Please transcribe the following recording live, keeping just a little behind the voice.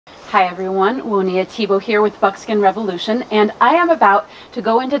Hi everyone, Wunia Thibault here with Buckskin Revolution, and I am about to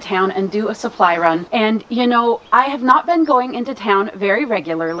go into town and do a supply run. And you know, I have not been going into town very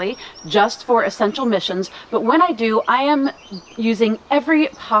regularly, just for essential missions, but when I do, I am using every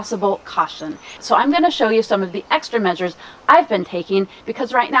possible caution. So I'm going to show you some of the extra measures I've been taking,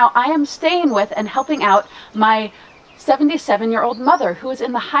 because right now I am staying with and helping out my 77-year-old mother who is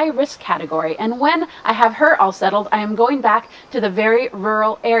in the high risk category, and when I have her all settled, I am going back to the very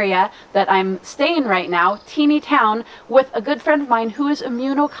rural area that I'm staying right now, teeny town, with a good friend of mine who is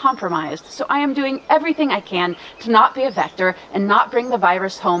immunocompromised. So I am doing everything I can to not be a vector and not bring the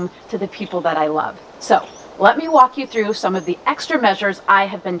virus home to the people that I love. So let me walk you through some of the extra measures I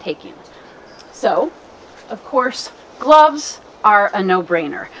have been taking. So, of course, gloves are a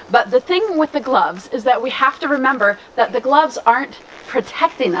no-brainer. But the thing with the gloves is that we have to remember that the gloves aren't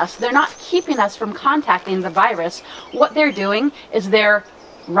protecting us. They're not keeping us from contacting the virus. What they're doing is they're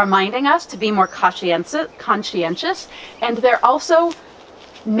reminding us to be more conscientious, and they're also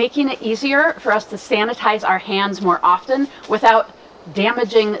making it easier for us to sanitize our hands more often without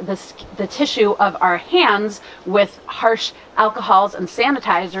damaging the tissue of our hands with harsh alcohols and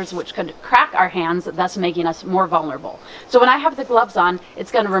sanitizers, which could crack our hands, thus making us more vulnerable. So when I have the gloves on,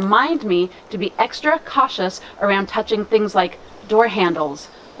 it's going to remind me to be extra cautious around touching things like door handles,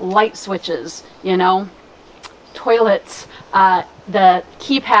 light switches, you know, toilets, the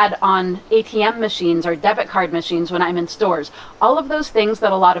keypad on ATM machines or debit card machines when I'm in stores. All of those things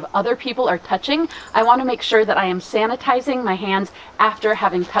that a lot of other people are touching, I want to make sure that I am sanitizing my hands after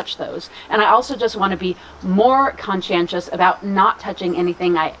having touched those. And I also just want to be more conscientious about not touching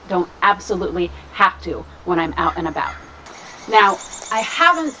anything I don't absolutely have to when I'm out and about. Now, I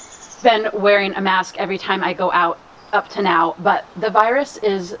haven't been wearing a mask every time I go out up to now, but the virus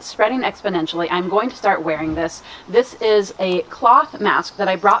is spreading exponentially. I'm going to start wearing this. This is a cloth mask that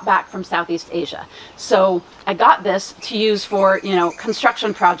I brought back from Southeast Asia. So I got this to use for, you know,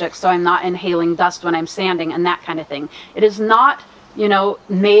 construction projects, so I'm not inhaling dust when I'm sanding and that kind of thing. It is not, you know,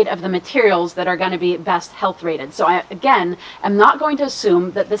 made of the materials that are going to be best health rated. So I, again, am not going to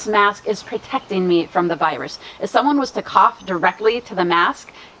assume that this mask is protecting me from the virus. If someone was to cough directly to the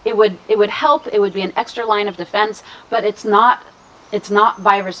mask, it would help. It would be an extra line of defense, but it's not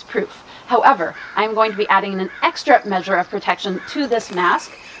virus proof. However, I'm going to be adding an extra measure of protection to this mask,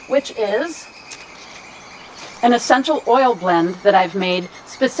 which is an essential oil blend that I've made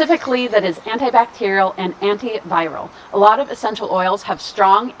specifically that is antibacterial and antiviral. A lot of essential oils have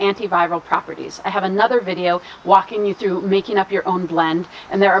strong antiviral properties. I have another video walking you through making up your own blend,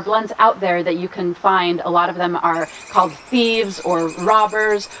 and there are blends out there that you can find. A lot of them are called thieves or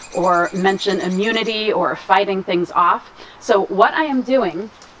robbers, or mention immunity or fighting things off. So what I am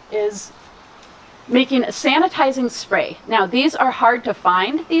doing is making a sanitizing spray. Now, these are hard to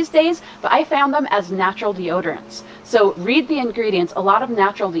find these days, but I found them as natural deodorants. So read the ingredients. A lot of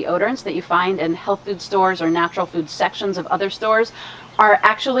natural deodorants that you find in health food stores or natural food sections of other stores are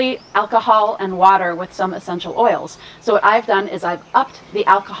actually alcohol and water with some essential oils. So what I've done is I've upped the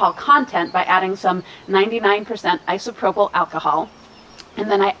alcohol content by adding some 99% isopropyl alcohol. And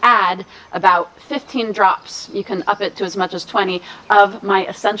then I add about 15 drops, you can up it to as much as 20, of my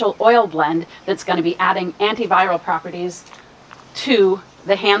essential oil blend that's going to be adding antiviral properties to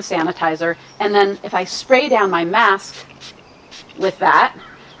the hand sanitizer. And then if I spray down my mask with that,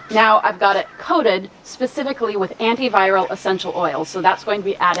 now I've got it coated specifically with antiviral essential oils. So that's going to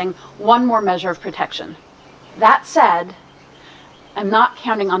be adding one more measure of protection. That said, I'm not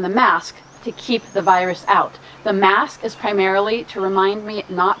counting on the mask to keep the virus out. The mask is primarily to remind me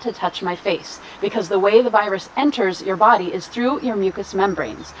not to touch my face, because the way the virus enters your body is through your mucous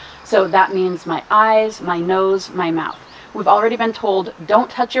membranes. So that means my eyes, my nose, my mouth. We've already been told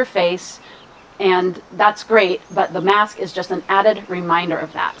don't touch your face, and that's great, but the mask is just an added reminder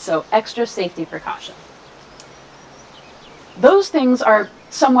of that. So extra safety precaution. Those things are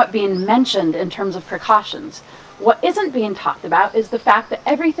somewhat being mentioned in terms of precautions. What isn't being talked about is the fact that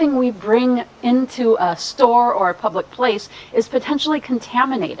everything we bring into a store or a public place is potentially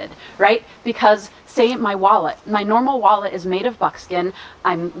contaminated, right? Because say my wallet, my normal wallet is made of buckskin,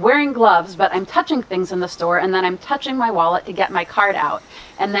 I'm wearing gloves, but I'm touching things in the store, and then I'm touching my wallet to get my card out.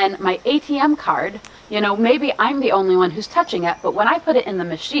 And then my ATM card, you know, maybe I'm the only one who's touching it, but when I put it in the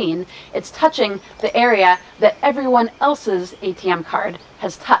machine, it's touching the area that everyone else's ATM card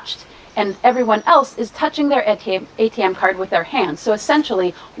has touched. And everyone else is touching their ATM card with their hands. So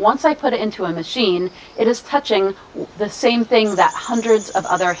essentially, once I put it into a machine, it is touching the same thing that hundreds of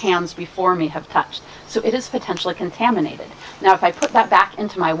other hands before me have touched. So it is potentially contaminated. Now, if I put that back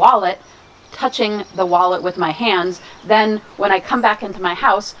into my wallet, touching the wallet with my hands, then when I come back into my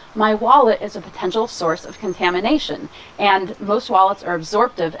house, my wallet is a potential source of contamination. And most wallets are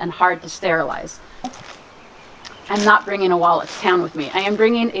absorptive and hard to sterilize. I'm not bringing a wallet to town with me. I am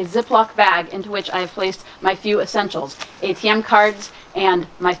bringing a Ziploc bag into which I have placed my few essentials, ATM cards and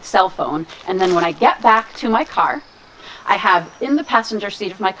my cell phone. And then when I get back to my car, I have in the passenger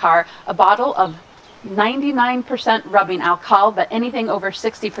seat of my car a bottle of 99% rubbing alcohol, but anything over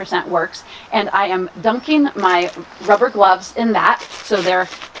 60% works. And I am dunking my rubber gloves in that, so they're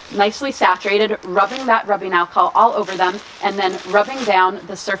nicely saturated, rubbing that rubbing alcohol all over them, and then rubbing down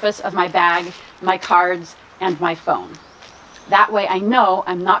the surface of my bag, my cards, and my phone. That way I know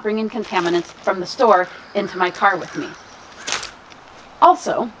I'm not bringing contaminants from the store into my car with me.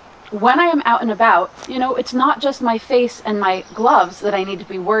 Also, when I am out and about, you know, it's not just my face and my gloves that I need to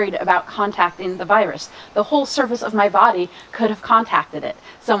be worried about contacting the virus. The whole surface of my body could have contacted it.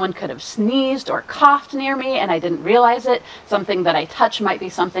 Someone could have sneezed or coughed near me and I didn't realize it. Something that I touch might be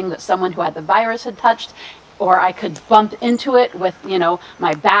something that someone who had the virus had touched. Or I could bump into it with, you know,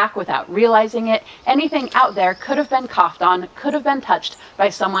 my back without realizing it. Anything out there could have been coughed on, could have been touched by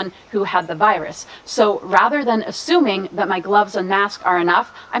someone who had the virus. So rather than assuming that my gloves and mask are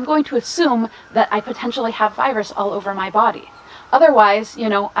enough, I'm going to assume that I potentially have virus all over my body. Otherwise, you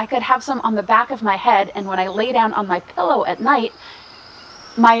know, I could have some on the back of my head, and when I lay down on my pillow at night,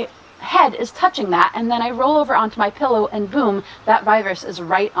 my head is touching that, and then I roll over onto my pillow and boom, that virus is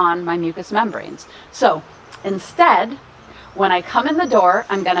right on my mucous membranes. So instead, when I come in the door,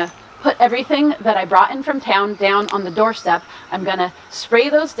 I'm going to put everything that I brought in from town down on the doorstep. I'm going to spray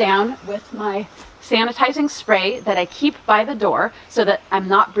those down with my sanitizing spray that I keep by the door so that I'm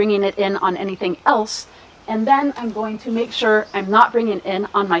not bringing it in on anything else. And then I'm going to make sure I'm not bringing it in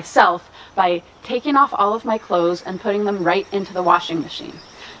on myself by taking off all of my clothes and putting them right into the washing machine.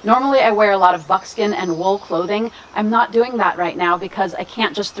 Normally I wear a lot of buckskin and wool clothing. I'm not doing that right now because I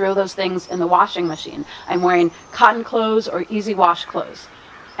can't just throw those things in the washing machine. I'm wearing cotton clothes or easy wash clothes.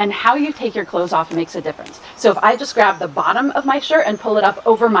 And how you take your clothes off makes a difference. So if I just grab the bottom of my shirt and pull it up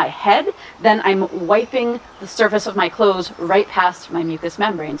over my head, then I'm wiping the surface of my clothes right past my mucous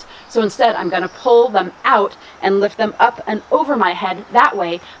membranes. So instead I'm going to pull them out and lift them up and over my head that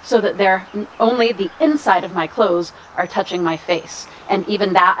way so that they're only the inside of my clothes are touching my face. And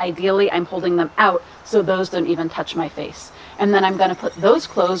even that, ideally, I'm holding them out so those don't even touch my face. And then I'm going to put those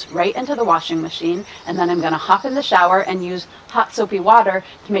clothes right into the washing machine, and then I'm going to hop in the shower and use hot soapy water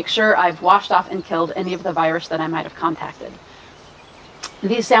to make sure I've washed off and killed any of the virus that I might have contacted.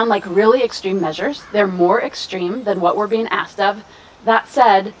 These sound like really extreme measures. They're more extreme than what we're being asked of. That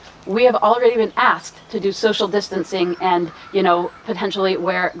said, we have already been asked to do social distancing and, you know, potentially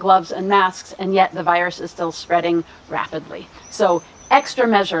wear gloves and masks, and yet the virus is still spreading rapidly. So extra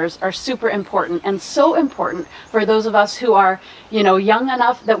measures are super important, and so important for those of us who are, you know, young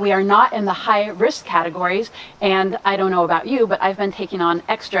enough that we are not in the high risk categories. And I don't know about you, but I've been taking on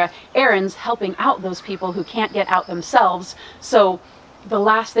extra errands helping out those people who can't get out themselves. So the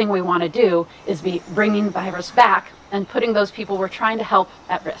last thing we want to do is be bringing virus back and putting those people we're trying to help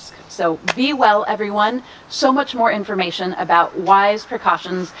at risk. So be well, everyone. So much more information about wise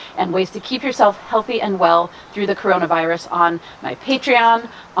precautions and ways to keep yourself healthy and well through the coronavirus on my Patreon,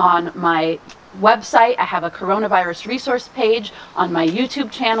 on my website. I have a coronavirus resource page on my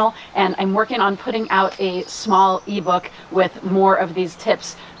YouTube channel, and I'm working on putting out a small ebook with more of these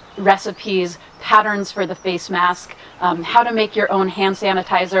tips, recipes, patterns for the face mask, how to make your own hand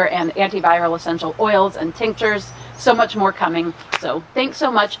sanitizer and antiviral essential oils and tinctures. So much more coming. So thanks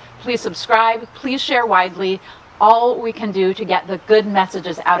so much. Please subscribe. Please share widely. All we can do to get the good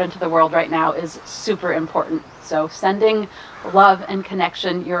messages out into the world right now is super important. So sending love and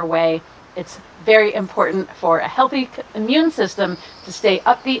connection your way. It's very important for a healthy immune system to stay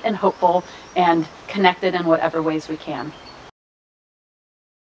upbeat and hopeful and connected in whatever ways we can.